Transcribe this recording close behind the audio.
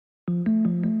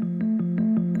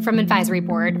from Advisory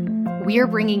Board, we are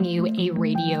bringing you a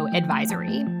radio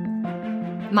advisory.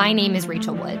 My name is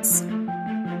Rachel Woods.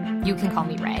 You can call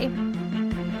me Ray.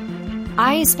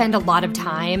 I spend a lot of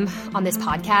time on this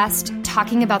podcast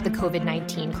talking about the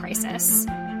COVID-19 crisis.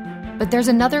 But there's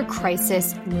another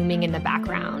crisis looming in the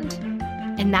background,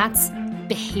 and that's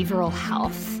behavioral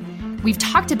health. We've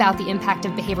talked about the impact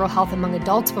of behavioral health among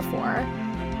adults before,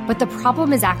 but the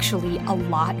problem is actually a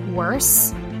lot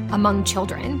worse among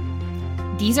children.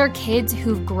 These are kids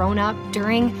who've grown up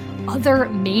during other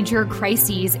major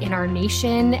crises in our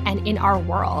nation and in our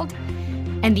world.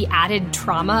 And the added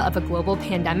trauma of a global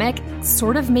pandemic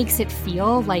sort of makes it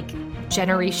feel like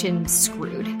Generation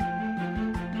Screwed.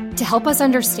 To help us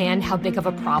understand how big of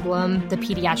a problem the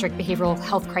pediatric behavioral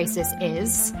health crisis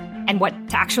is and what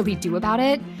to actually do about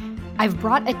it, I've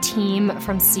brought a team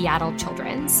from Seattle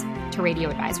Children's to Radio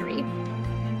Advisory.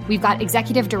 We've got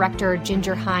Executive Director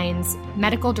Ginger Hines,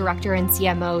 Medical Director and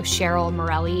CMO Cheryl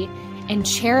Morelli, and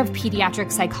Chair of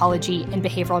Pediatric Psychology and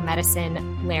Behavioral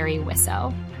Medicine, Larry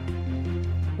Wisso.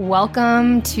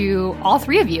 Welcome to all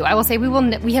three of you. I will say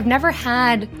we have never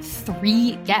had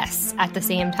three guests at the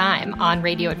same time on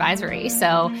Radio Advisory,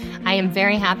 so I am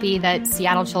very happy that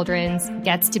Seattle Children's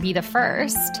gets to be the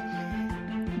first.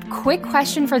 Quick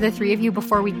question for the three of you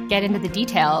before we get into the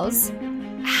details.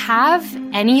 Have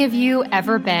any of you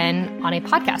ever been on a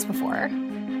podcast before?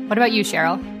 What about you,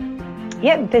 Cheryl?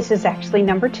 Yeah, this is actually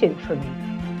number 2 for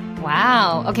me.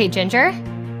 Wow. Okay, Ginger?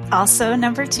 Also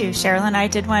number 2. Cheryl and I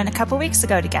did one a couple weeks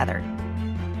ago together.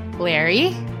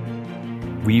 Larry?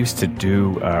 We used to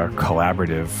do a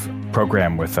collaborative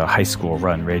program with a high school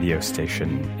run radio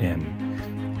station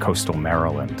in coastal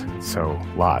Maryland. So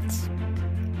lots.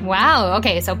 Wow.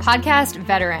 Okay, so podcast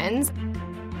veterans.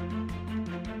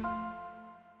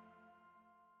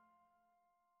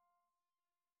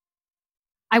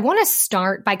 I want to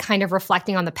start by kind of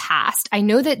reflecting on the past. I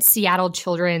know that Seattle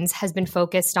Children's has been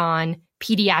focused on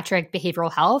pediatric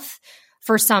behavioral health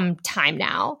for some time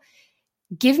now.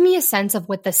 Give me a sense of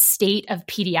what the state of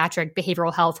pediatric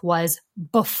behavioral health was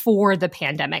before the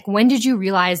pandemic. When did you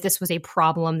realize this was a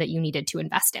problem that you needed to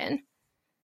invest in?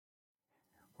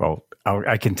 Well,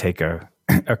 I can take a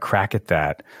crack at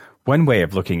that. One way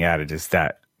of looking at it is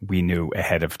that we knew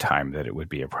ahead of time that it would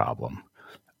be a problem.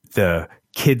 The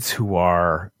kids who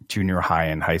are junior high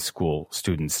and high school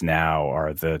students now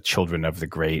are the children of the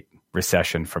Great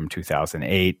Recession from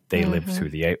 2008. They lived through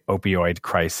the opioid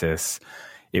crisis.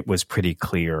 It was pretty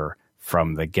clear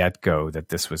from the get-go that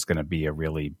this was going to be a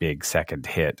really big second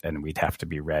hit, and we'd have to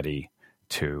be ready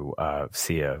to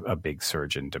see a big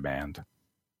surge in demand.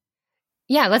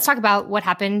 Yeah, let's talk about what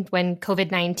happened when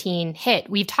COVID-19 hit.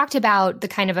 We've talked about the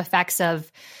kind of effects of,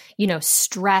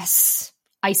 stress,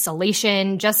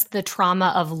 isolation, just the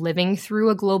trauma of living through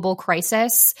a global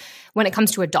crisis when it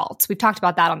comes to adults. We've talked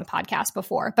about that on the podcast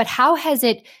before. But how has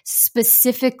it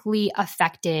specifically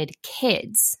affected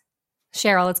kids?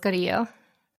 Cheryl, let's go to you.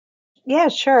 Yeah,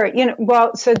 sure.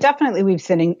 So definitely we've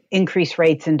seen increased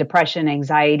rates in depression,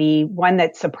 anxiety. One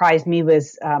that surprised me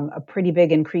was a pretty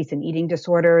big increase in eating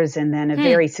disorders, and then a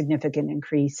very significant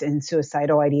increase in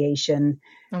suicidal ideation.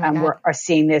 We're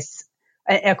seeing this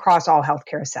across all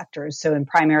healthcare sectors. So in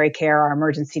primary care, our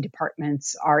emergency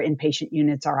departments, our inpatient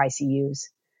units, our ICUs.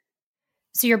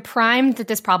 So you're primed that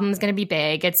this problem is going to be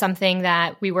big. It's something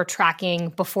that we were tracking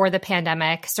before the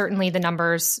pandemic. Certainly the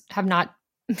numbers have not,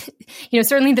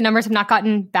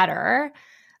 gotten better.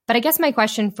 But I guess my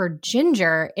question for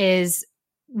Ginger is,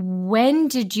 when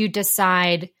did you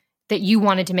decide that you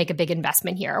wanted to make a big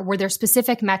investment here? Were there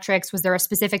specific metrics? Was there a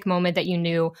specific moment that you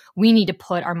knew we need to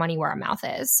put our money where our mouth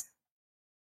is?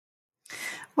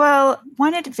 Well,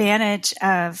 one advantage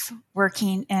of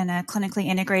working in a clinically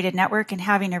integrated network and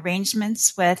having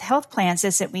arrangements with health plans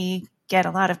is that we get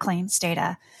a lot of claims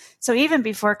data. So even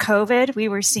before COVID, we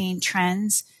were seeing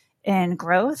trends in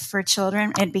growth for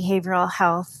children in behavioral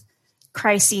health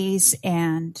crises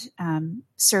and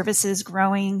services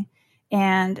growing.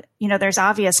 And, there's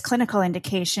obvious clinical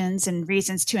indications and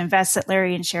reasons to invest that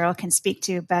Larry and Cheryl can speak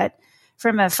to. But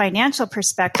from a financial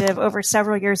perspective, over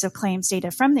several years of claims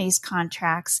data from these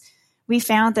contracts, we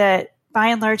found that by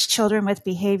and large, children with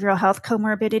behavioral health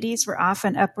comorbidities were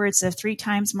often upwards of 3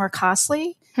 times more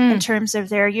costly in terms of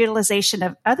their utilization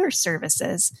of other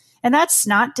services. And that's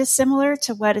not dissimilar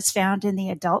to what is found in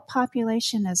the adult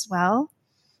population as well.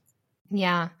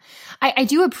 Yeah. I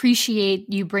do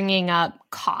appreciate you bringing up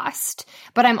cost,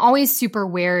 but I'm always super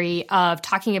wary of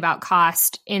talking about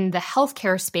cost in the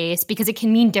healthcare space because it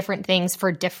can mean different things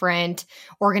for different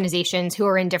organizations who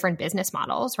are in different business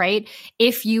models, right?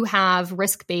 If you have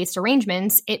risk-based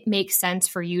arrangements, it makes sense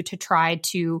for you to try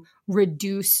to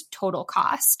reduce total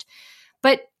cost.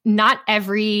 But not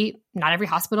every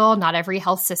hospital, not every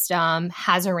health system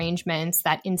has arrangements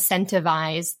that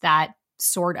incentivize that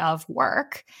sort of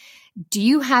work. Do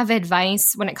you have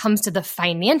advice when it comes to the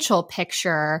financial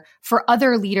picture for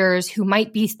other leaders who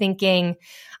might be thinking,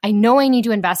 I know I need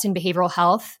to invest in behavioral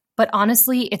health, but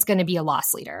honestly, it's going to be a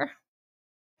loss leader?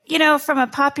 From a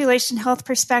population health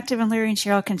perspective, and Larry and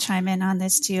Cheryl can chime in on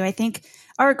this too, I think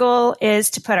our goal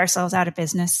is to put ourselves out of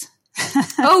business.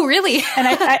 Oh, really?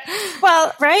 And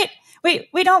well, right?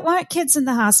 We don't want kids in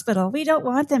the hospital. We don't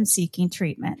want them seeking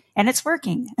treatment, and it's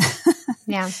working.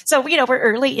 Yeah. So, we're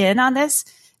early in on this,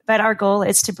 but our goal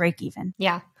is to break even.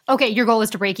 Yeah. Okay. Your goal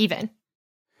is to break even.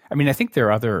 I mean, I think there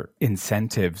are other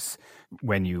incentives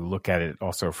when you look at it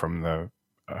also from the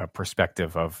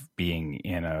perspective of being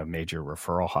in a major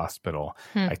referral hospital.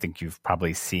 I think you've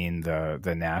probably seen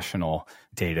the national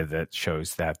data that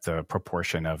shows that the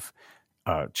proportion of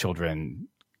children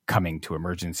coming to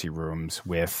emergency rooms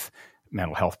with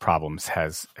mental health problems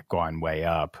has gone way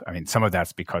up. I mean, some of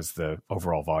that's because the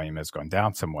overall volume has gone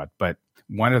down somewhat, but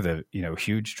one of the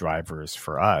huge drivers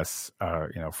for us,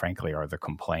 frankly, are the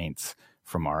complaints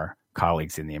from our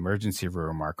colleagues in the emergency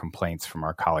room, our complaints from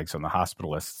our colleagues on the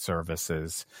hospitalist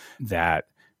services that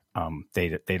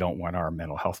they don't want our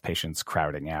mental health patients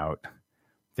crowding out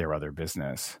their other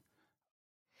business.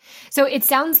 So it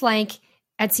sounds like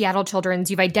at Seattle Children's,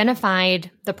 you've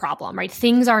identified the problem, right?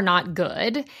 Things are not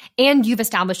good, and you've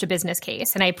established a business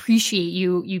case. And I appreciate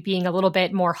you being a little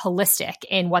bit more holistic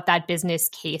in what that business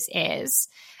case is.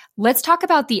 Let's talk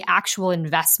about the actual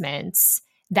investments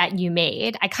that you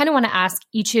made. I kind of want to ask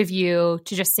each of you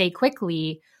to just say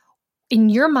quickly, in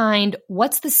your mind,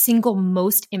 what's the single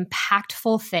most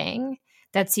impactful thing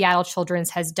that Seattle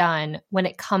Children's has done when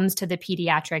it comes to the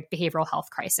pediatric behavioral health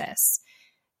crisis?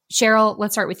 Cheryl,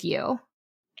 let's start with you.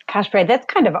 Gosh, Brad, that's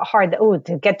kind of hard.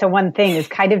 To get to one thing is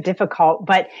kind of difficult.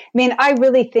 But I mean, I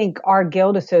really think our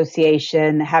Guild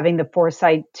Association having the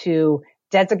foresight to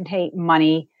designate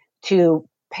money to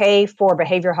pay for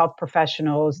behavioral health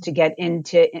professionals to get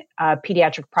into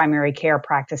pediatric primary care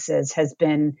practices has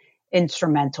been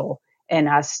instrumental in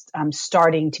us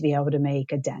starting to be able to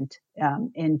make a dent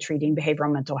in treating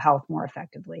behavioral mental health more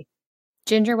effectively.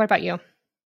 Ginger, what about you?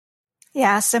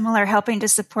 Yeah, similar, helping to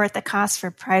support the cost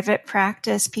for private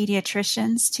practice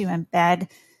pediatricians to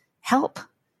embed help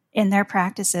in their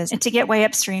practices and to get way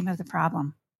upstream of the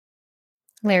problem.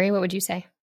 Larry, what would you say?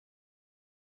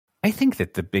 I think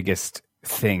that the biggest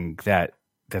thing that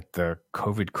the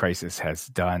COVID crisis has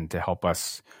done to help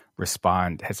us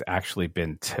respond has actually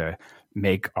been to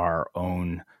make our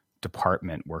own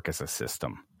department work as a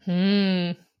system.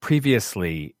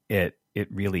 Previously, it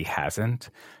really hasn't.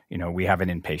 We have an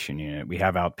inpatient unit, we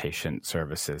have outpatient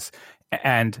services,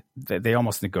 and they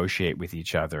almost negotiate with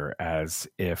each other as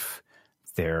if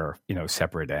they're,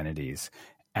 separate entities.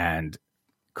 And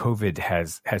COVID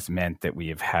has meant that we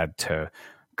have had to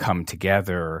come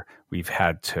together. We've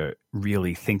had to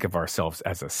really think of ourselves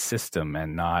as a system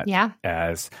and not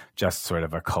as just sort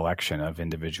of a collection of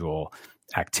individual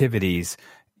activities.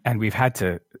 And we've had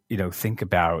to, think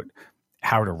about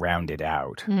how to round it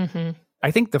out.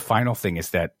 I think the final thing is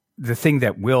that the thing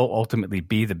that will ultimately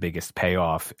be the biggest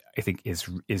payoff, I think,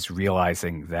 is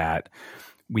realizing that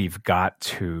we've got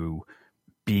to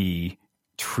be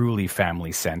truly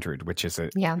family-centered, which is a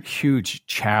huge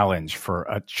challenge for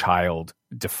a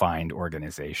child-defined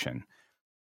organization.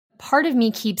 Part of me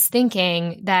keeps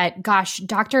thinking that, gosh,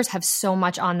 doctors have so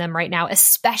much on them right now,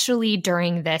 especially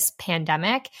during this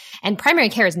pandemic. And primary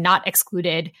care is not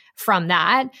excluded from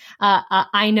that.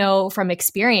 I know from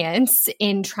experience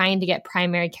in trying to get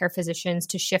primary care physicians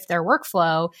to shift their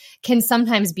workflow can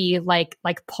sometimes be like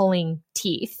pulling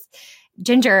teeth.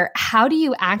 Ginger, how do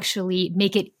you actually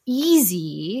make it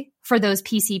easy for those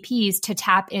PCPs to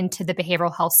tap into the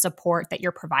behavioral health support that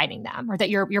you're providing them or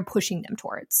that you're pushing them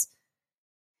towards?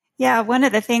 Yeah, one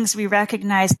of the things we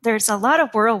recognize, there's a lot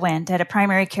of whirlwind at a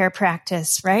primary care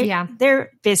practice, right? Yeah.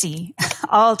 They're busy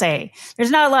all day.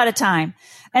 There's not a lot of time.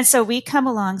 And so we come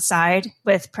alongside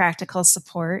with practical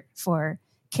support for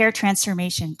care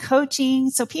transformation coaching.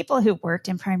 So people who worked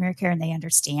in primary care and they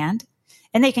understand,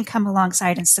 and they can come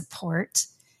alongside and support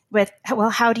with, well,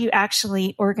 how do you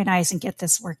actually organize and get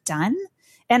this work done?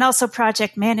 And also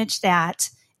project manage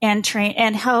that and train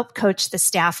and help coach the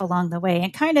staff along the way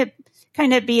and kind of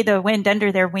kind of be the wind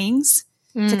under their wings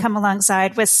to come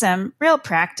alongside with some real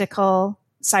practical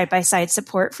side-by-side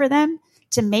support for them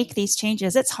to make these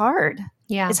changes. It's hard.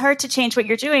 Yeah. It's hard to change what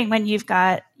you're doing when you've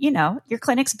got, your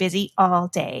clinic's busy all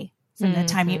day from the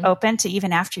time you open to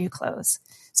even after you close.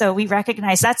 So we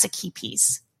recognize that's a key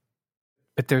piece.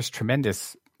 But there's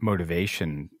tremendous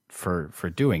motivation for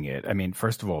doing it. I mean,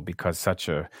 first of all, because such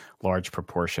a large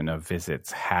proportion of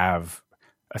visits have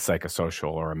a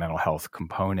psychosocial or a mental health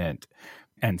component.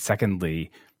 And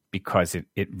secondly, because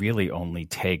it really only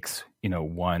takes,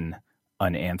 one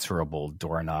unanswerable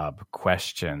doorknob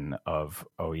question of,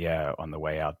 oh yeah, on the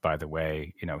way out, by the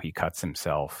way, he cuts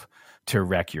himself, to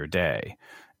wreck your day.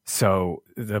 So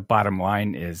the bottom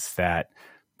line is that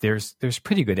there's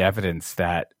pretty good evidence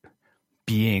that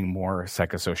being more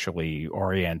psychosocially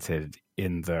oriented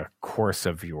in the course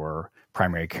of your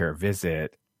primary care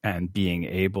visit and being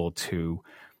able to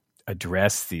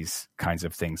address these kinds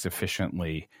of things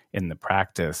efficiently in the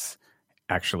practice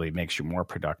actually makes you more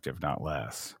productive, not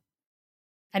less.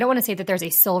 I don't want to say that there's a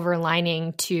silver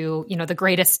lining to, the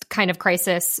greatest kind of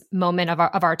crisis moment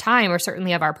of our time, or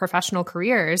certainly of our professional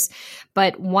careers.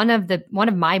 But one of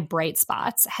my bright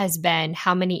spots has been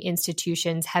how many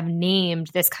institutions have named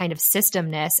this kind of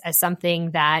systemness as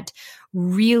something that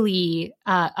really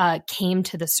came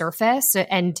to the surface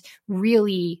and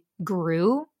really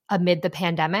grew amid the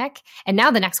pandemic. And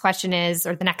now the next question is,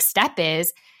 or the next step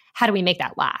is, how do we make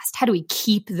that last? How do we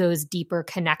keep those deeper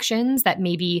connections that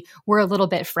maybe were a little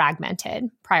bit fragmented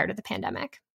prior to the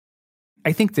pandemic?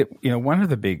 I think that, one of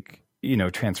the big,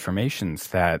 transformations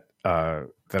that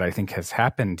I think has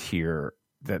happened here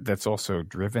that's also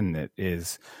driven it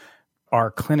is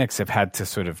our clinics have had to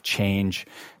sort of change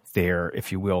their,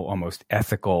 if you will, almost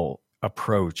ethical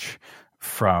approach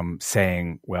from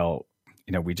saying, well,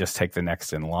 we just take the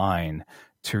next in line,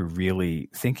 to really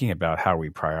thinking about how we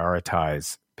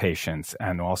prioritize patients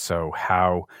and also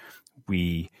how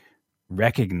we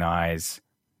recognize,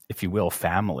 if you will,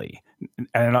 family.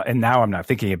 And now I'm not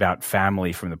thinking about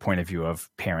family from the point of view of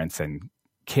parents and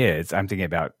kids. I'm thinking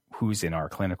about who's in our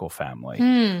clinical family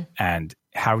and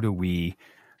how do we,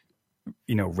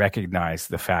 recognize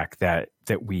the fact that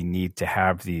we need to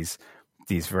have these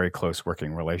very close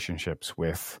working relationships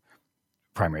with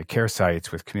primary care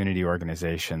sites, with community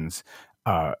organizations,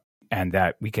 and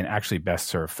that we can actually best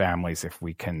serve families if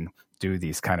we can do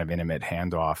these kind of intimate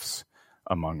handoffs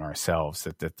among ourselves.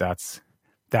 That's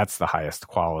the highest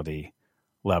quality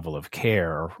level of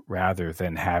care, rather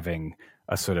than having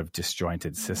a sort of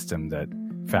disjointed system that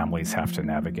families have to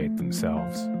navigate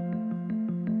themselves.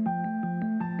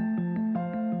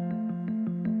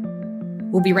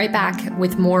 We'll be right back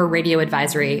with more Radio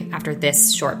Advisory after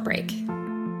this short break.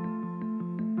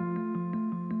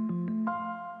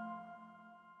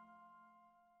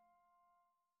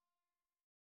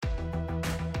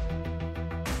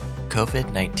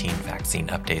 COVID-19 vaccine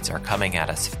updates are coming at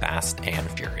us fast and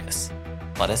furious.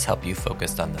 Let us help you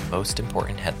focus on the most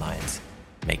important headlines,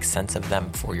 make sense of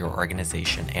them for your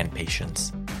organization and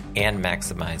patients, and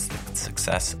maximize the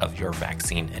success of your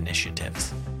vaccine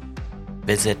initiatives.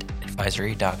 Visit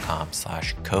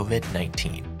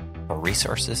advisory.com/COVID-19 for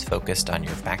resources focused on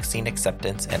your vaccine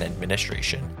acceptance and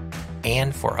administration,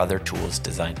 and for other tools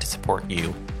designed to support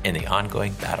you in the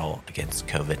ongoing battle against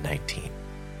COVID-19.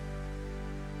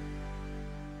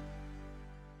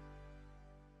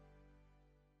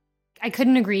 I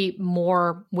couldn't agree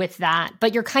more with that,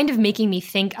 but you're kind of making me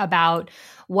think about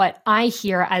what I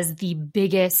hear as the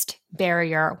biggest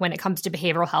barrier when it comes to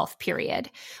behavioral health, period,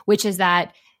 which is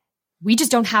that we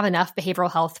just don't have enough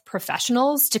behavioral health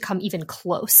professionals to come even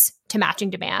close to matching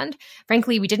demand.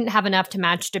 Frankly, we didn't have enough to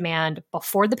match demand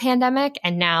before the pandemic.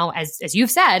 And now, as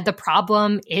you've said, the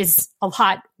problem is a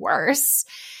lot worse.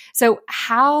 So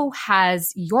how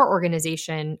has your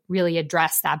organization really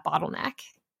addressed that bottleneck?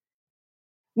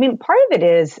 I mean, part of it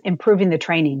is improving the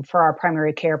training for our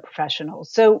primary care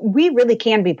professionals. So we really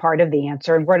can be part of the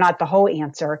answer, and we're not the whole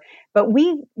answer, but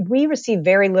we receive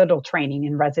very little training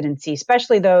in residency,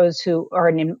 especially those who are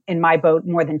in my boat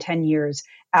more than 10 years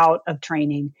out of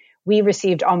training. We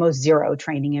received almost zero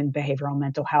training in behavioral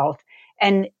mental health.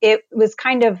 And it was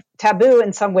kind of taboo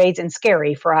in some ways and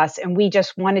scary for us. And we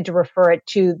just wanted to refer it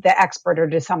to the expert or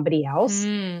to somebody else.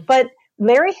 But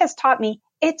Larry has taught me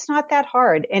it's not that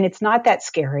hard and it's not that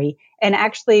scary. And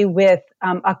actually with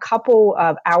a couple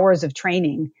of hours of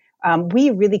training, we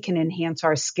really can enhance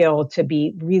our skill to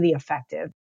be really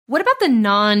effective. What about the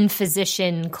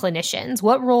non-physician clinicians?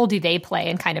 What role do they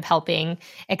play in kind of helping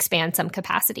expand some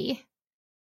capacity?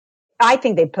 I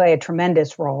think they play a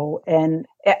tremendous role. And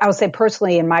I would say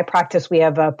personally, in my practice, we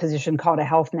have a position called a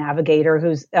health navigator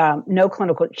who's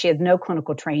she has no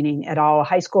clinical training at all,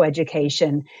 high school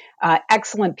education,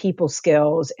 excellent people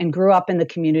skills, and grew up in the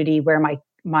community where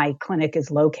my clinic is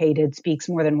located, speaks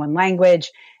more than one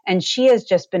language. And she has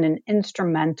just been an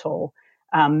instrumental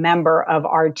member of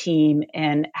our team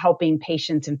in helping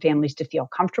patients and families to feel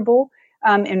comfortable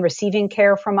in receiving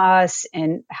care from us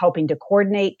and helping to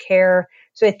coordinate care.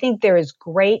 So I think there is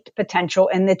great potential,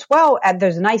 and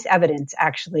there's nice evidence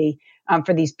actually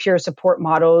for these peer support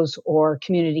models or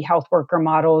community health worker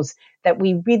models that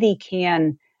we really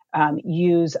can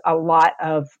use a lot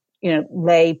of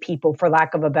lay people, for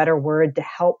lack of a better word, to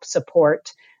help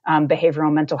support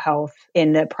behavioral mental health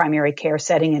in the primary care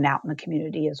setting and out in the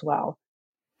community as well.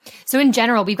 So in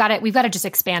general, we've got to just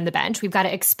expand the bench. We've got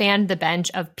to expand the bench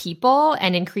of people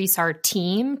and increase our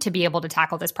team to be able to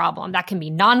tackle this problem. That can be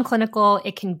non-clinical.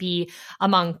 It can be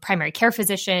among primary care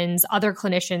physicians, other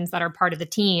clinicians that are part of the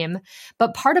team.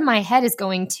 But part of my head is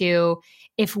going to,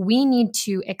 if we need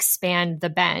to expand the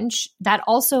bench, that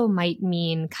also might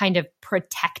mean kind of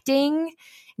protecting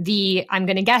the, I'm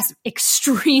going to guess,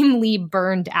 extremely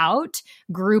burned out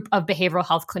group of behavioral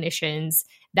health clinicians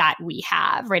that we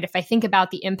have, right? If I think about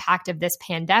the impact of this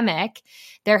pandemic,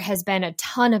 there has been a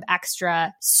ton of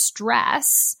extra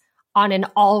stress on an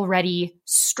already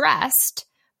stressed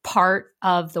part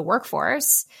of the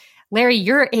workforce. Larry,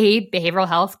 you're a behavioral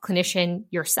health clinician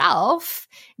yourself.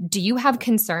 Do you have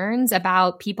concerns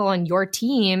about people on your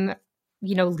team,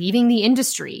 leaving the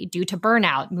industry due to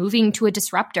burnout, moving to a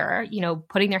disruptor,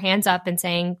 putting their hands up and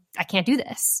saying, I can't do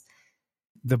this?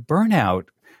 The burnout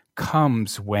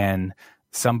comes when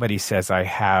somebody says, I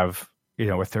have, a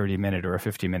 30-minute or a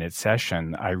 50-minute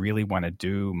session. I really want to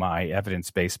do my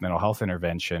evidence-based mental health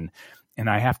intervention. And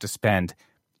I have to spend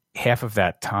half of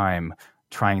that time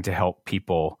trying to help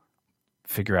people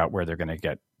figure out where they're going to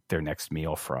get their next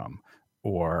meal from,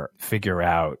 or figure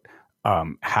out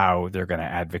how they're going to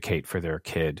advocate for their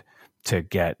kid to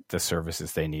get the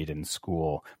services they need in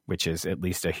school, which is at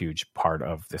least a huge part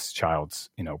of this child's,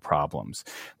 problems.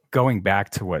 Going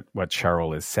back to what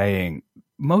Cheryl is saying,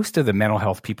 most of the mental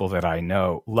health people that I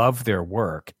know love their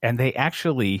work, and they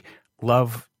actually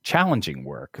love challenging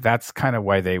work. That's kind of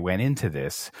why they went into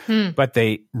this. But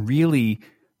they really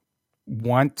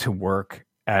want to work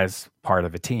as part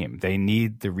of a team. They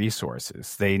need the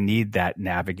resources. They need that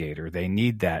navigator. They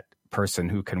need that person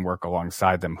who can work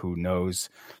alongside them, who knows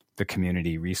the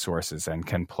community resources and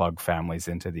can plug families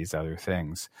into these other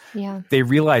things. Yeah. They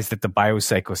realize that the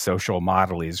biopsychosocial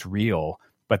model is real,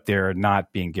 but they're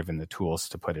not being given the tools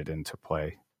to put it into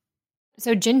play.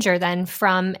 So Ginger, then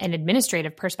from an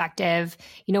administrative perspective,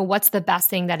 what's the best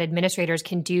thing that administrators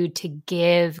can do to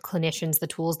give clinicians the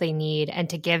tools they need and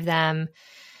to give them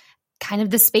kind of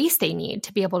the space they need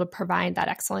to be able to provide that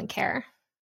excellent care?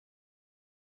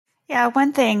 Yeah,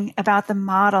 one thing about the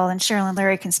model, and Cheryl and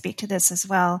Larry can speak to this as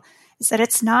well, is that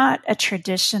it's not a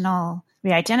traditional,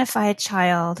 we identify a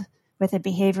child with a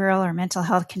behavioral or mental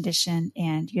health condition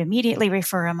and you immediately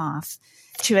refer them off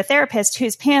to a therapist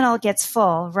whose panel gets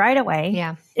full right away.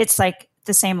 Yeah. It's like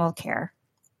the same old care.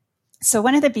 So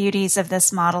one of the beauties of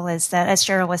this model is that, as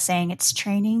Cheryl was saying, it's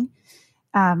training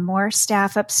more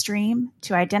staff upstream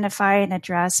to identify and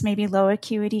address maybe low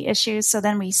acuity issues. So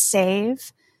then we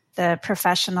save the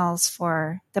professionals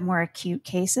for the more acute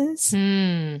cases.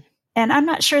 And I'm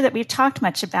not sure that we've talked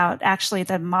much about actually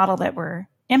the model that we're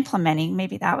implementing.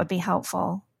 Maybe that would be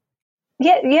helpful.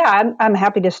 Yeah, I'm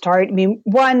happy to start. I mean,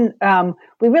 one,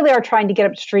 we really are trying to get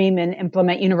upstream and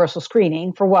implement universal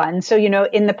screening for one. So,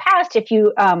 in the past,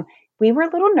 we were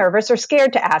a little nervous or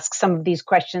scared to ask some of these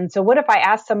questions. So what if I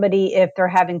ask somebody if they're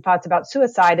having thoughts about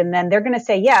suicide and then they're going to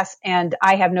say yes, and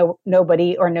I have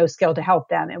nobody or no skill to help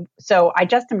them. And so I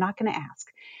just am not going to ask.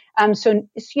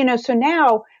 So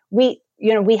now we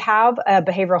have a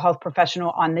behavioral health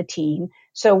professional on the team.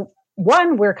 So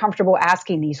one, we're comfortable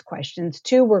asking these questions.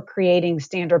 Two, we're creating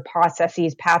standard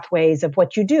processes, pathways of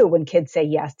what you do when kids say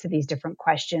yes to these different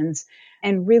questions,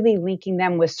 and really linking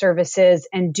them with services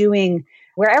and doing,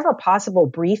 wherever possible,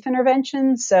 brief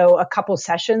interventions. So a couple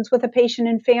sessions with a patient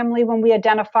and family when we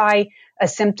identify a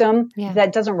symptom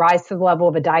that doesn't rise to the level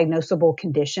of a diagnosable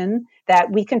condition,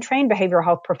 that we can train behavioral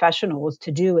health professionals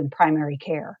to do in primary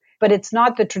care. But it's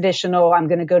not the traditional, I'm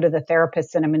going to go to the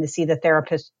therapist and I'm going to see the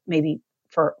therapist maybe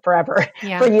for forever,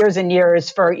 for years and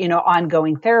years, for,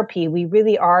 ongoing therapy. We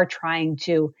really are trying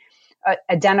to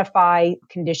identify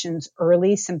conditions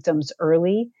early, symptoms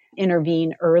early,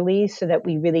 intervene early so that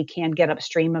we really can get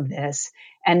upstream of this.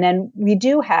 And then we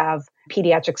do have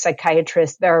pediatric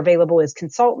psychiatrists that are available as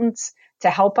consultants to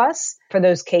help us for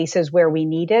those cases where we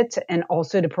need it, and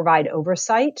also to provide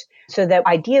oversight so that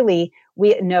ideally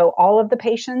we know all of the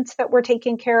patients that we're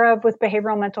taking care of with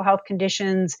behavioral mental health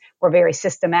conditions. We're very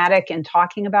systematic in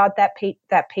talking about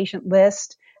that patient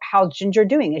list. How's Ginger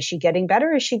doing? Is she getting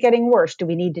better? Is she getting worse? Do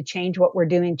we need to change what we're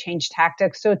doing, change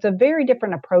tactics? So it's a very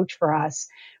different approach for us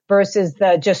versus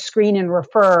the just screen and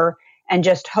refer and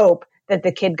just hope that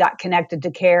the kid got connected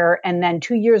to care. And then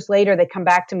 2 years later, they come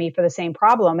back to me for the same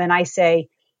problem. And I say,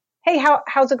 hey,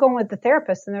 how's it going with the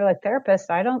therapist? And they're like,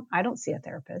 therapist? I don't see a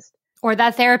therapist. Or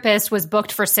that therapist was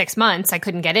booked for 6 months. I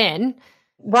couldn't get in.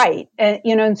 Right.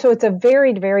 And so it's a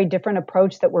very, very different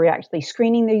approach that we're actually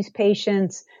screening these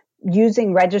patients,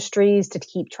 using registries to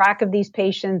keep track of these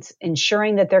patients,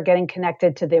 ensuring that they're getting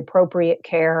connected to the appropriate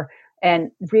care,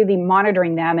 and really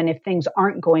monitoring them. And if things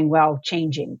aren't going well,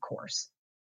 changing course.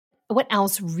 What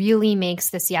else really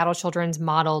makes the Seattle Children's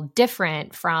model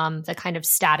different from the kind of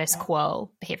status quo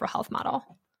behavioral health model?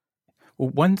 Well,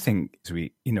 one thing is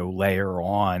we, layer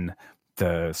on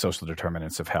the social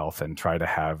determinants of health and try to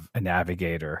have a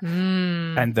navigator.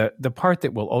 And the part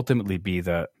that will ultimately be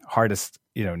the hardest,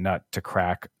 nut to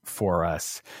crack for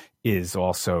us is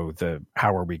also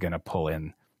how are we going to pull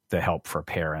in the help for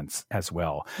parents as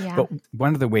well. Yeah. But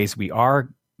one of the ways we are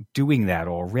doing that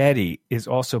already is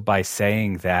also by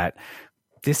saying that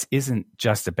this isn't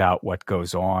just about what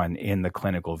goes on in the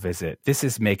clinical visit. This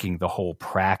is making the whole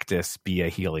practice be a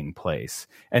healing place.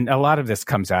 And a lot of this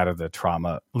comes out of the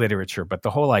trauma literature, but the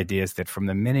whole idea is that from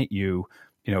the minute you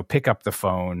pick up the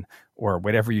phone or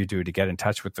whatever you do to get in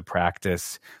touch with the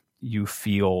practice, you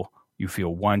feel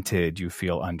wanted, you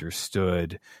feel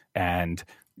understood, and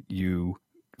you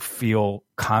feel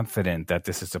confident that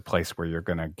this is a place where you're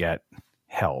going to get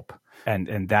help.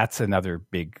 And that's another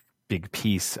big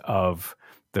piece of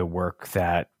the work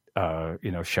that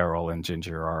Cheryl and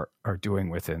Ginger are doing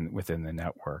within the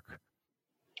network.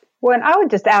 Well, and I would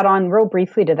just add on real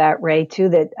briefly to that, Ray, too,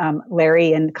 that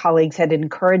Larry and colleagues had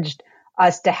encouraged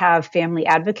us to have family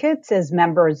advocates as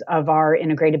members of our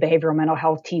integrated behavioral mental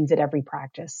health teams at every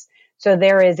practice. So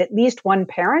there is at least one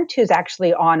parent who's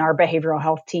actually on our behavioral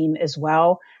health team as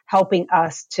well, helping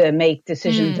us to make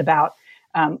decisions about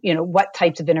what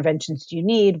types of interventions do you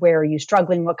need? Where are you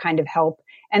struggling? What kind of help?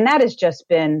 And that has just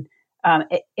been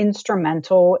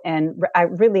instrumental and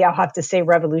I'll have to say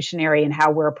revolutionary in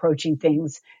how we're approaching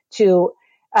things to,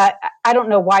 I don't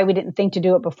know why we didn't think to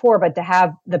do it before, but to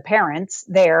have the parents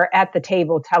there at the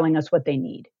table telling us what they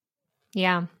need.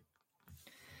 Yeah.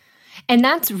 And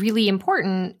that's really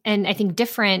important and I think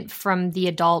different from the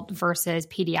adult versus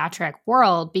pediatric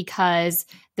world because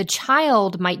the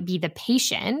child might be the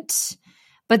patient,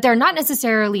 but they're not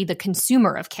necessarily the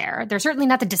consumer of care. They're certainly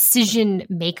not the decision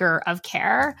maker of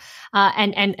care.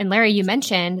 And Larry, you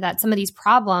mentioned that some of these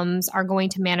problems are going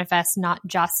to manifest not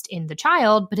just in the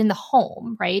child, but in the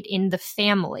home, right? In the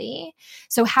family.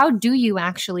 So how do you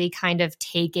actually kind of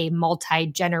take a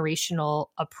multi-generational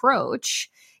approach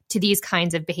to these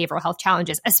kinds of behavioral health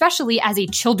challenges, especially as a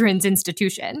children's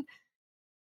institution?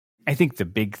 I think the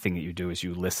big thing that you do is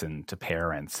you listen to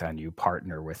parents and you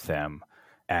partner with them.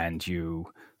 And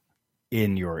you,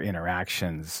 in your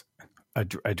interactions,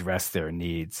 address their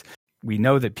needs. We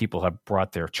know that people have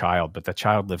brought their child, but the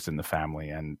child lives in the family,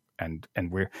 and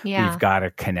we've got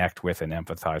to connect with and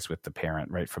empathize with the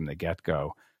parent right from the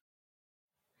get-go.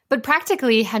 But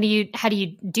practically, how do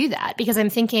you do that? Because I'm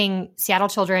thinking Seattle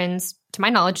Children's, to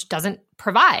my knowledge, doesn't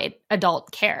provide adult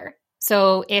care.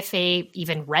 So if a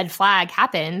even red flag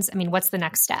happens, I mean, what's the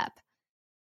next step?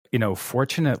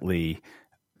 Fortunately,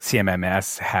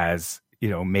 CMMS has,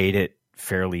 made it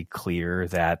fairly clear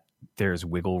that there's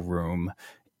wiggle room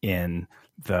in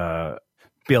the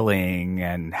billing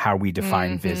and how we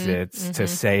define visits to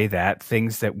say that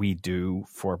things that we do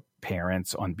for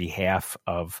parents on behalf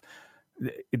of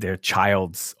their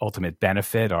child's ultimate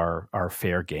benefit are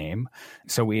fair game.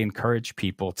 So we encourage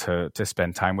people to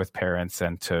spend time with parents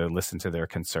and to listen to their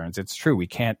concerns. It's true, we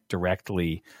can't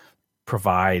directly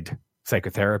provide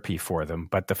psychotherapy for them,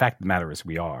 but the fact of the matter is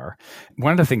we are.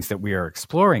 One of the things that we are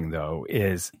exploring, though,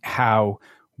 is how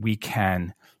we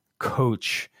can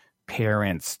coach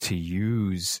parents to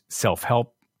use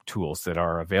self-help tools that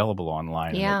are available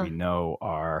online and that we know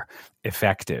are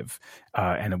effective.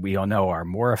 And we all know are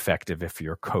more effective if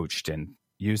you're coached in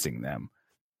using them.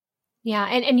 Yeah.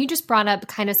 And you just brought up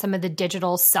kind of some of the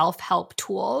digital self-help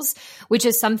tools, which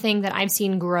is something that I've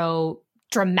seen grow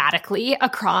dramatically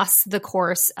across the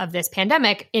course of this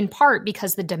pandemic, in part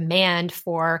because the demand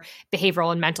for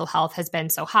behavioral and mental health has been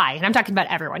so high. And I'm talking about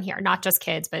everyone here, not just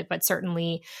kids, but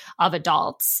certainly of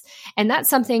adults. And that's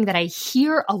something that I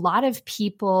hear a lot of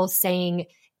people saying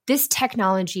this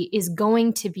technology is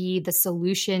going to be the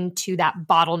solution to that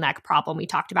bottleneck problem we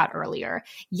talked about earlier.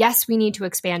 Yes, we need to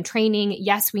expand training.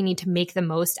 Yes, we need to make the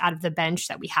most out of the bench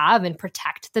that we have and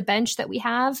protect the bench that we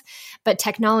have. But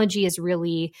technology is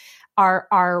really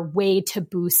our way to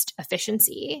boost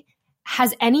efficiency.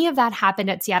 Has any of that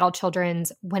happened at Seattle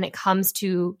Children's when it comes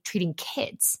to treating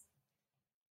kids?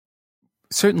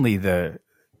 Certainly the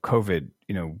COVID,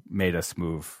 made us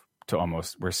move to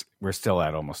almost, we're still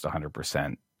at almost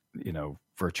 100%,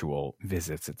 virtual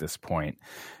visits at this point,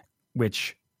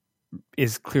 which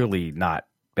is clearly not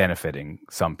benefiting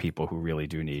some people who really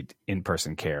do need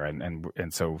in-person care.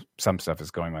 And so some stuff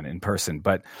is going on in person,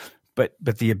 but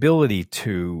the ability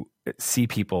to see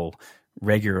people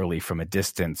regularly from a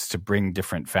distance, to bring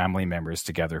different family members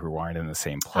together who aren't in the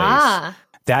same place,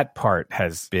 that part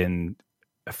has been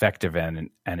effective and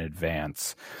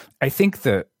advance. I think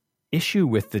the issue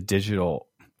with the digital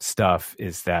stuff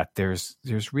is that there's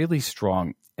really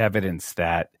strong evidence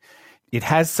that it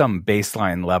has some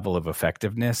baseline level of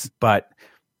effectiveness, but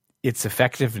its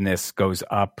effectiveness goes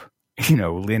up,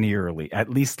 linearly, at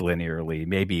least linearly,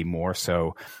 maybe more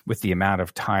so with the amount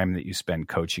of time that you spend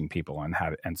coaching people on how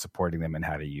to, and supporting them in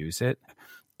how to use it.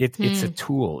 It's a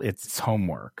tool. It's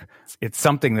homework. It's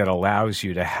something that allows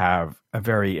you to have a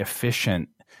very efficient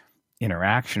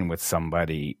interaction with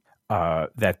somebody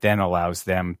that then allows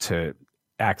them to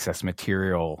access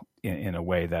material in a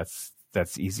way that's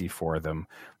easy for them.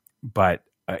 But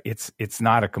it's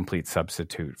not a complete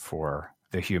substitute for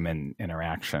the human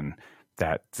interaction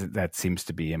that seems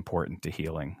to be important to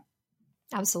healing.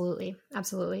 Absolutely.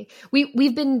 Absolutely.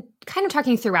 We've been kind of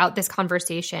talking throughout this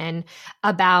conversation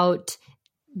about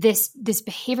this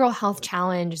behavioral health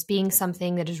challenge as being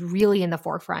something that is really in the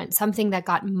forefront, something that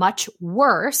got much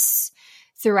worse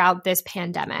throughout this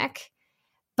pandemic.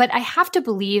 But I have to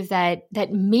believe that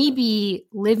maybe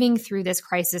living through this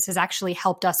crisis has actually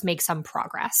helped us make some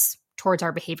progress towards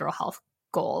our behavioral health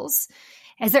goals.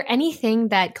 Is there anything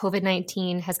that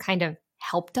COVID-19 has kind of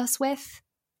helped us with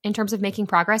in terms of making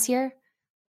progress here?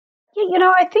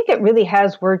 Yeah, I think it really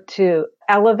has worked to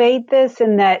elevate this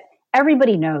in that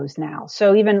everybody knows now.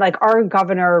 So even like our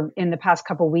governor in the past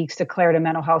couple of weeks declared a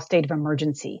mental health state of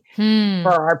emergency for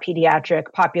our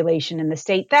pediatric population in the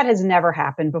state. That has never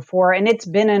happened before. And it's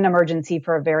been an emergency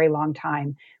for a very long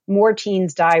time. More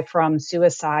teens die from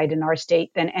suicide in our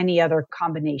state than any other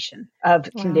combination of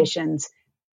conditions.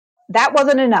 That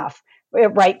wasn't enough,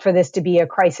 right, for this to be a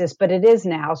crisis, but it is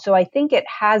now. So I think it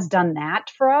has done that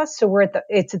for us. So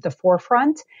it's at the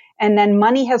forefront, and then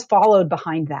money has followed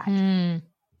behind that. And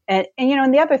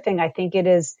and the other thing I think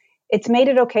it's made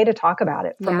it okay to talk about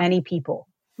it for many people.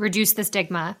 Reduce the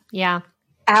stigma. Yeah.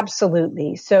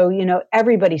 Absolutely. So,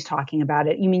 everybody's talking about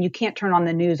it. You can't turn on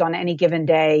the news on any given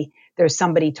day. There's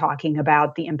somebody talking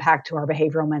about the impact to our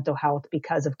behavioral mental health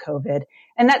because of COVID.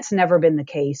 And that's never been the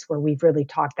case where we've really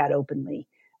talked that openly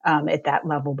at that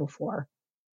level before.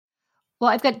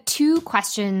 Well, I've got 2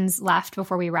 questions left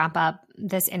before we wrap up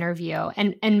this interview.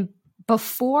 And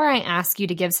before I ask you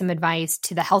to give some advice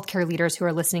to the healthcare leaders who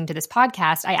are listening to this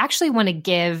podcast, I actually want to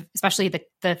give, especially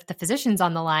the physicians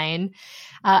on the line,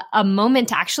 a moment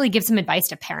to actually give some advice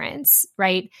to parents,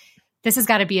 right? This has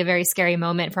got to be a very scary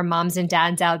moment for moms and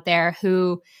dads out there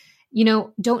who,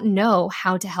 don't know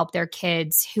how to help their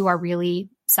kids who are really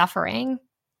suffering.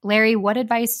 Larry, what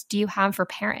advice do you have for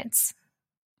parents?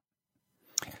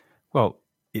 Well,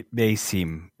 it may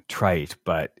seem trite,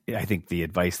 but I think the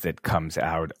advice that comes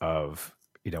out of,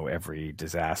 every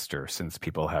disaster, since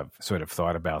people have sort of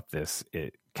thought about this,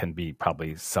 it can be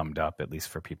probably summed up, at least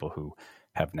for people who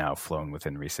have now flown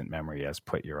within recent memory, as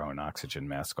put your own oxygen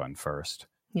mask on first.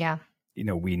 Yeah.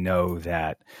 We know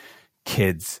that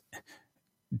kids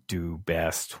do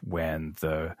best when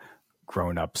the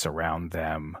grown-ups around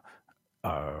them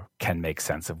can make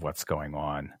sense of what's going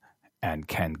on and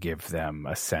can give them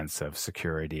a sense of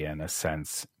security and a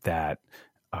sense that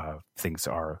things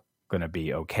are going to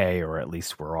be okay, or at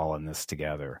least we're all in this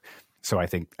together. So I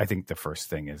think the first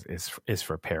thing is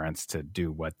for parents to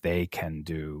do what they can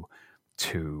do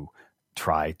to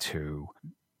try to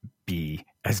be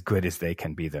as good as they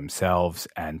can be themselves,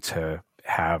 and to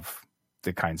have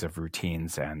the kinds of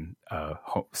routines and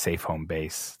safe home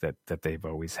base that they've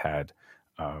always had,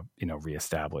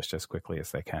 reestablished as quickly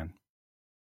as they can.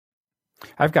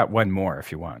 I've got one more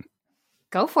if you want.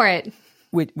 Go for it.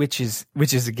 Which is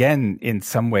again, in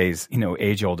some ways,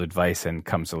 age-old advice, and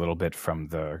comes a little bit from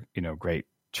the, great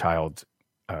child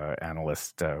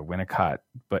analyst Winnicott,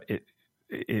 but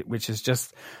which is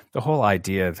just the whole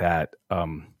idea that,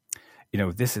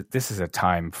 this is a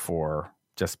time for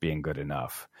just being good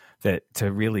enough, that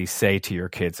to really say to your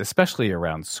kids, especially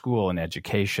around school and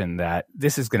education, that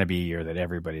this is going to be a year that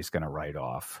everybody's going to write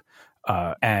off.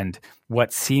 And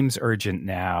what seems urgent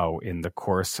now in the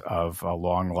course of a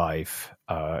long life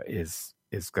is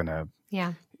going to,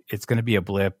 it's going to be a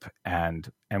blip, and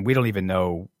we don't even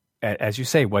know, as you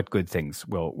say, what good things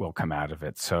will come out of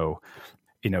it. So,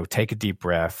 take a deep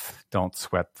breath. Don't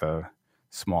sweat the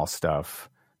small stuff.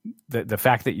 The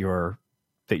fact that you're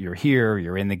here,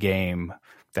 you're in the game,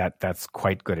 that's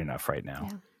quite good enough right now.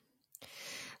 Yeah.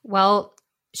 Well,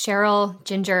 Cheryl,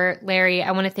 Ginger, Larry,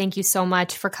 I want to thank you so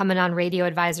much for coming on Radio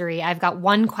Advisory. I've got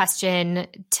one question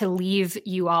to leave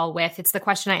you all with. It's the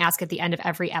question I ask at the end of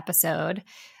every episode.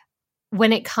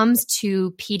 When it comes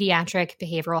to pediatric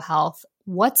behavioral health,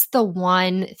 what's the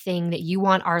one thing that you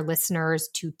want our listeners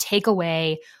to take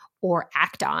away or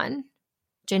act on?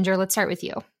 Ginger, let's start with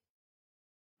you.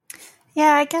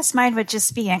 Yeah, I guess mine would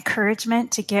just be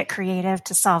encouragement to get creative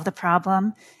to solve the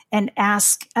problem and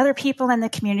ask other people in the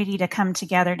community to come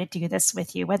together to do this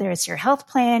with you, whether it's your health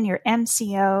plan, your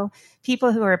MCO,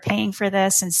 people who are paying for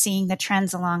this and seeing the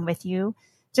trends along with you.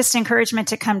 Just encouragement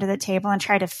to come to the table and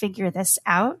try to figure this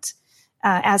out.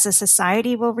 As a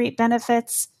society, we'll reap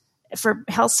benefits. For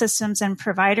health systems and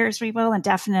providers, we will, and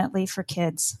definitely for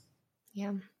kids.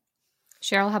 Yeah.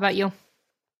 Cheryl, how about you?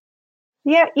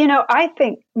 Yeah, I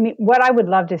think what I would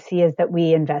love to see is that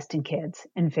we invest in kids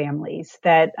and families,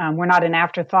 that we're not an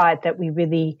afterthought, that we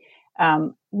really,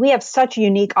 we have such a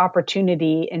unique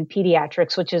opportunity in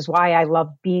pediatrics, which is why I love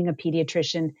being a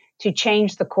pediatrician, to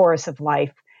change the course of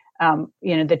life,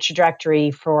 the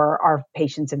trajectory for our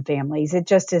patients and families. It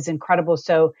just is incredible.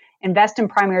 So invest in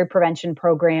primary prevention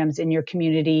programs in your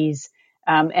communities.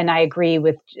 And I agree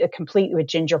completely with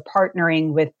Ginger,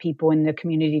 partnering with people in the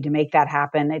community to make that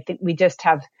happen. I think we just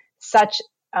have such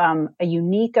a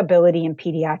unique ability in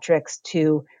pediatrics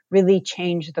to really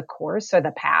change the course or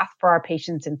the path for our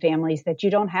patients and families that you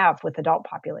don't have with adult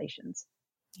populations.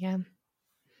 Yeah.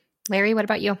 Larry, what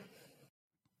about you?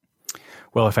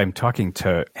 Well, if I'm talking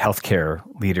to healthcare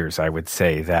leaders, I would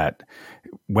say that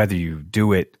whether you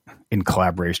do it in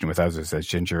collaboration with others, as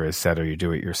Ginger has said, or you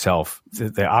do it yourself,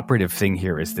 the operative thing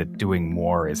here is that doing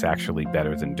more is actually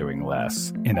better than doing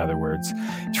less. In other words,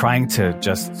 trying to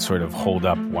just sort of hold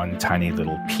up one tiny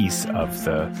little piece of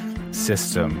the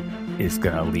system is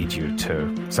going to lead you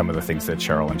to some of the things that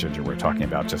Cheryl and Ginger were talking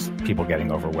about, just people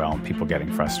getting overwhelmed, people getting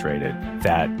frustrated,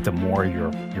 that the more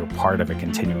you're part of a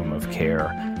continuum of care,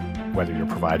 whether you're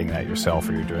providing that yourself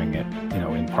or you're doing it,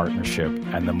 in partnership,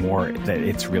 and the more that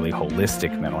it's really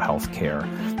holistic mental health care,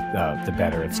 the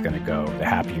better it's going to go, the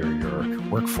happier your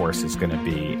workforce is going to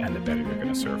be, and the better you're going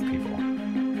to serve people.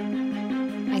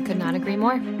 I could not agree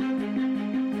more.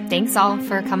 Thanks all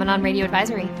for coming on Radio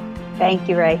Advisory. Thank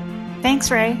you, Ray. Thanks,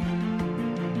 Ray.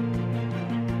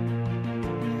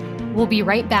 We'll be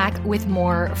right back with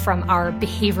more from our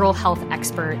behavioral health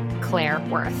expert, Claire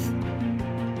Worth.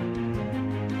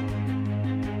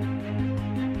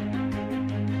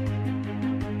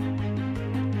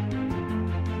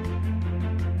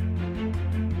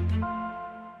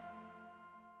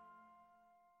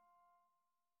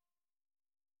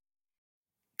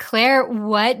 Claire,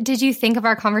 what did you think of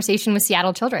our conversation with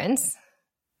Seattle Children's?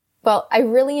 Well, I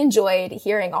really enjoyed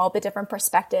hearing all the different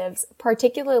perspectives,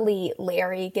 particularly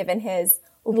Larry, given his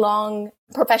long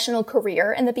professional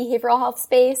career in the behavioral health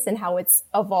space and how it's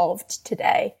evolved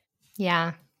today.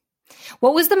 Yeah.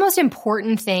 What was the most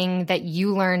important thing that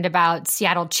you learned about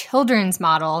Seattle Children's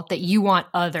model that you want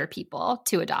other people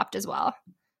to adopt as well?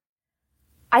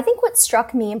 I think what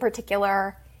struck me in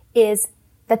particular is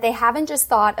that they haven't just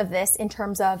thought of this in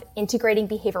terms of integrating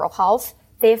behavioral health.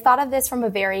 They've thought of this from a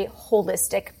very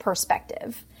holistic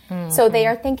perspective. Mm-hmm. So they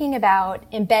are thinking about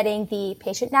embedding the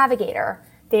patient navigator.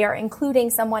 They are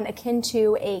including someone akin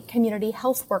to a community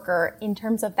health worker in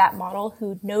terms of that model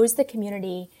who knows the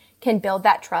community, can build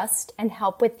that trust and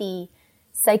help with the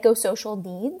psychosocial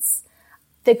needs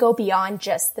that go beyond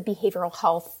just the behavioral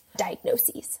health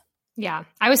diagnoses. Yeah,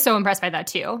 I was so impressed by that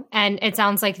too. And it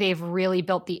sounds like they've really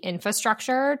built the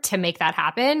infrastructure to make that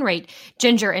happen, right?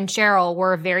 Ginger and Cheryl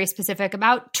were very specific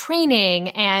about training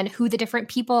and who the different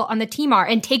people on the team are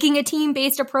and taking a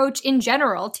team-based approach in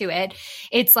general to it.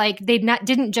 It's like they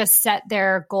didn't just set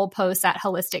their goalposts at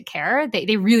holistic care.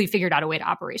 They really figured out a way to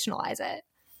operationalize it.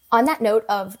 On that note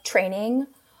of training,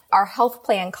 our health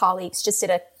plan colleagues just did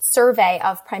a survey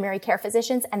of primary care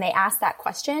physicians, and they asked that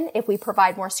question: if we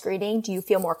provide more screening, do you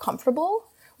feel more comfortable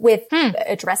with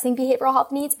addressing behavioral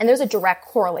health needs? And there's a direct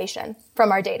correlation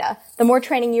from our data. The more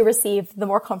training you receive, the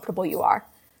more comfortable you are.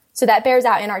 So that bears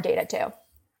out in our data too.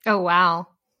 Oh, wow.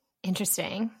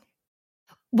 Interesting.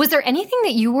 Was there anything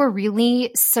that you were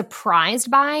really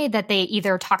surprised by that they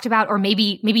either talked about or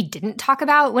maybe didn't talk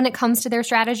about when it comes to their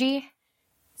strategy?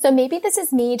 So maybe this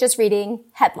is me just reading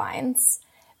headlines,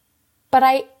 but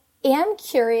I am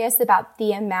curious about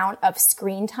the amount of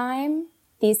screen time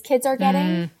these kids are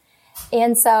getting.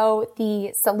 And so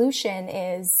the solution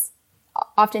is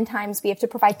oftentimes we have to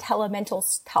provide telemental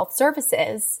health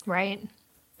services. Right.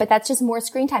 But that's just more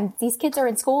screen time. These kids are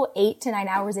in school 8 to 9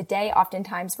 hours a day,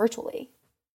 oftentimes virtually.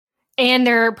 And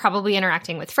they're probably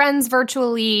interacting with friends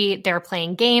virtually. They're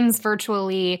playing games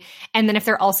virtually. And then if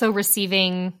they're also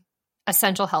receiving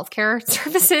essential healthcare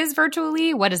services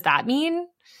virtually, what does that mean?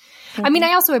 I mean,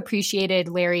 I also appreciated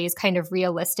Larry's kind of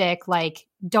realistic, like,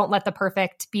 don't let the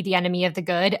perfect be the enemy of the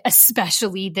good,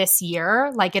 especially this year.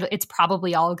 Like, it's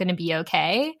probably all going to be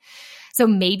okay. So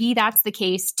maybe that's the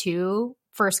case too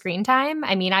for screen time.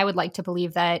 I mean, I would like to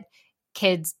believe that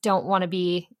kids don't want to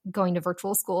be going to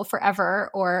virtual school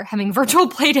forever or having virtual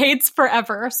play dates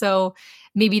forever. So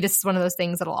maybe this is one of those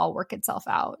things that'll all work itself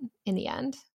out in the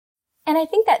end. And I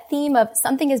think that theme of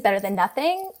something is better than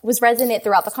nothing was resonant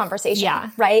throughout the conversation,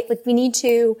 right? Like we need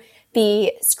to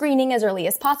be screening as early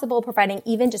as possible, providing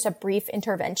even just a brief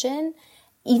intervention,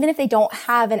 even if they don't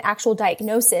have an actual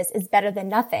diagnosis, is better than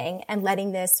nothing, and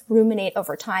letting this ruminate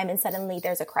over time and suddenly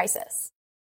there's a crisis.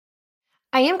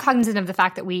 I am cognizant of the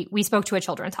fact that we spoke to a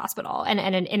children's hospital and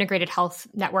an integrated health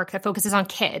network that focuses on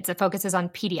kids, that focuses on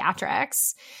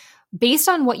pediatrics. Based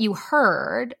on what you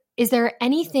heard, is there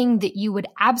anything that you would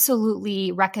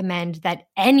absolutely recommend that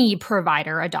any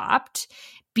provider adopt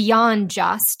beyond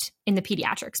just in the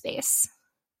pediatric space?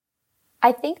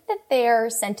 I think that their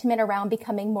sentiment around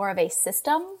becoming more of a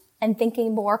system and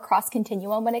thinking more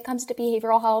cross-continuum when it comes to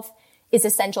behavioral health is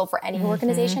essential for any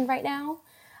organization right now.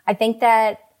 I think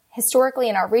that historically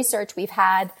in our research, we've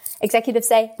had executives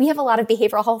say, we have a lot of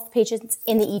behavioral health patients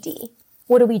in the ED.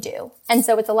 What do we do? And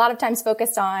so it's a lot of times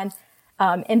focused on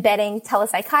embedding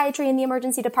telepsychiatry in the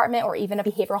emergency department, or even a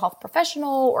behavioral health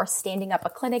professional, or standing up a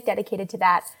clinic dedicated to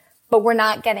that. But we're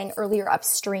not getting earlier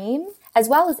upstream, as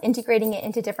well as integrating it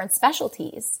into different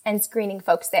specialties and screening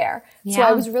folks there. Yeah. So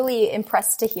I was really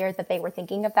impressed to hear that they were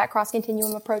thinking of that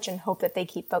cross-continuum approach, and hope that they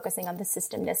keep focusing on the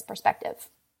systemness perspective.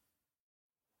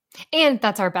 And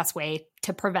that's our best way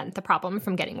to prevent the problem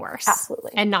from getting worse.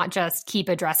 Absolutely. And not just keep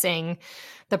addressing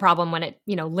the problem when it,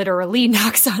 literally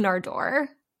knocks on our door.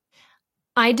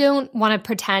 I don't want to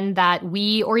pretend that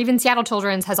we, or even Seattle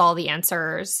Children's, has all the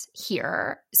answers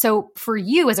here. So for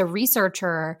you as a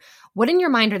researcher, what in your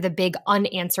mind are the big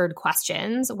unanswered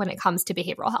questions when it comes to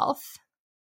behavioral health?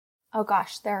 Oh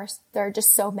gosh, there are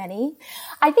just so many.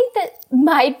 I think that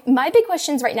my big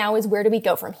questions right now is, where do we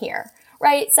go from here?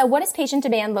 Right? So what does patient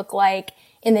demand look like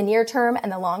in the near term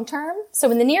and the long term? So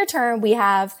in the near term, we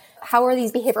have, how are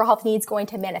these behavioral health needs going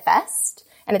to manifest?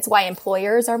 And it's why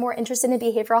employers are more interested in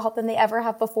behavioral health than they ever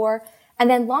have before. And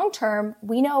then long term,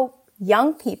 we know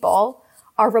young people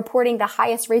are reporting the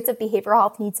highest rates of behavioral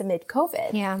health needs amid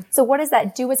COVID. Yeah. So what does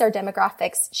that do as our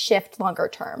demographics shift longer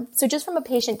term? So just from a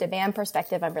patient demand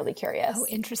perspective, I'm really curious. Oh,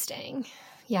 interesting.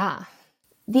 Yeah.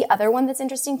 The other one that's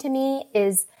interesting to me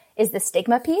is the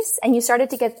stigma piece. And you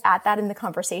started to get at that in the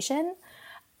conversation.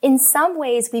 In some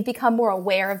ways, we've become more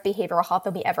aware of behavioral health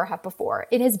than we ever have before.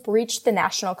 It has breached the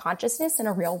national consciousness in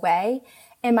a real way.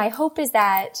 And my hope is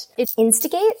that it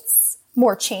instigates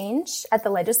more change at the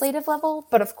legislative level.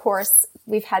 But of course,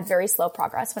 we've had very slow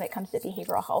progress when it comes to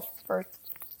behavioral health for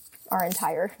our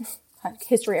entire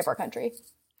history of our country.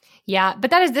 Yeah, but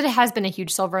that has been a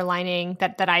huge silver lining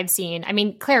that I've seen. I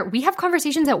mean, Claire, we have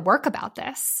conversations at work about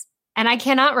this, and I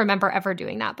cannot remember ever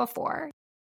doing that before.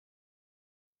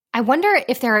 I wonder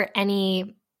if there are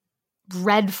any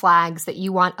red flags that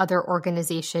you want other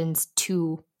organizations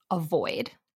to avoid.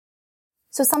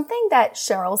 So something that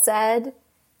Cheryl said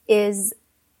is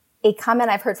a comment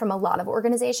I've heard from a lot of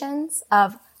organizations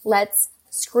of, let's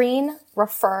screen,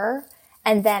 refer,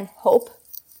 and then hope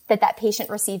that patient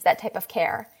receives that type of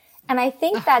care. And I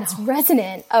think that's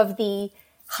resonant of the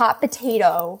hot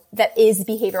potato that is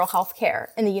behavioral health care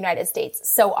in the United States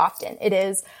so often. It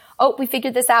is, oh, we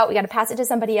figured this out. We got to pass it to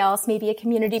somebody else. Maybe a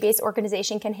community-based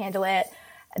organization can handle it.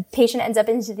 A patient ends up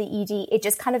into the ED. It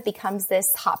just kind of becomes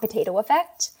this hot potato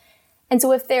effect. And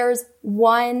so if there's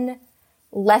one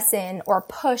lesson or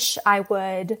push I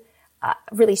would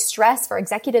really stress for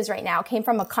executives right now, came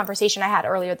from a conversation I had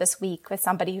earlier this week with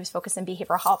somebody who's focused on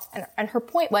behavioral health. And her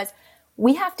point was,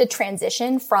 we have to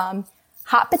transition from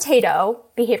hot potato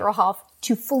behavioral health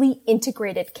to fully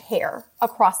integrated care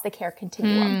across the care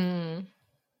continuum.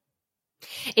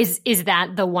 Is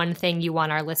that the one thing you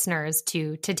want our listeners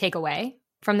to take away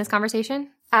from this conversation?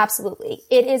 Absolutely.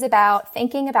 It is about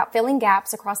thinking about filling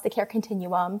gaps across the care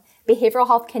continuum. Behavioral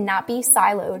health cannot be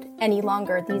siloed any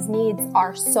longer. These needs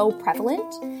are so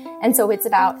prevalent. And so it's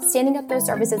about standing up those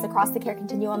services across the care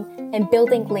continuum and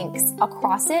building links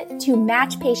across it to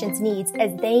match patients' needs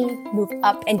as they move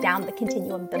up and down the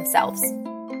continuum themselves.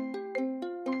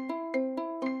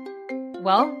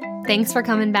 Well, thanks for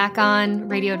coming back on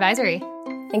Radio Advisory.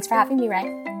 Thanks for having me,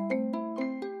 Ray.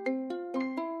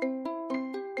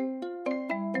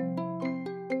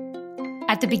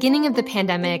 At the beginning of the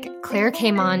pandemic, Claire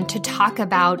came on to talk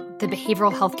about the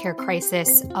behavioral health care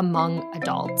crisis among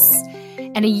adults.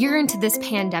 And a year into this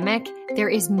pandemic, there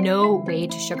is no way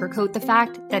to sugarcoat the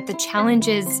fact that the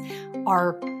challenges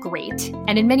are great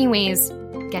and in many ways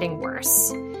getting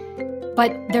worse.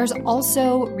 But there's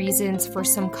also reasons for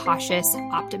some cautious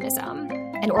optimism.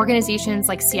 And organizations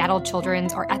like Seattle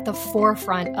Children's are at the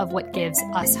forefront of what gives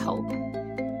us hope.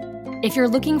 If you're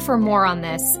looking for more on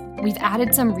this, we've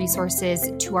added some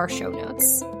resources to our show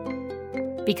notes.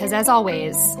 Because as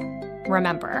always,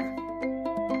 remember,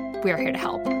 we are here to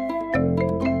help.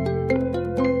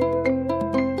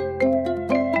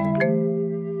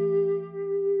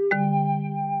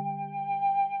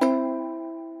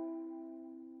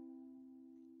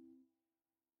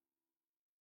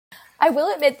 I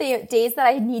will admit the days that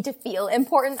I need to feel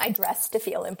important, I dress to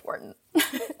feel important.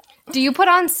 Do you put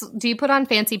on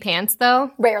fancy pants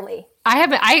though? Rarely.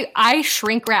 I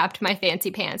shrink wrapped my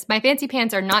fancy pants. My fancy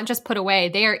pants are not just put away.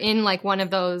 They are in like one of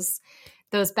those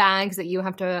bags that you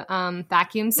have to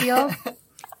vacuum seal.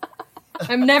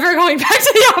 I'm never going back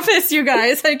to the office, you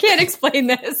guys. I can't explain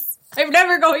this. I'm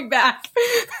never going back.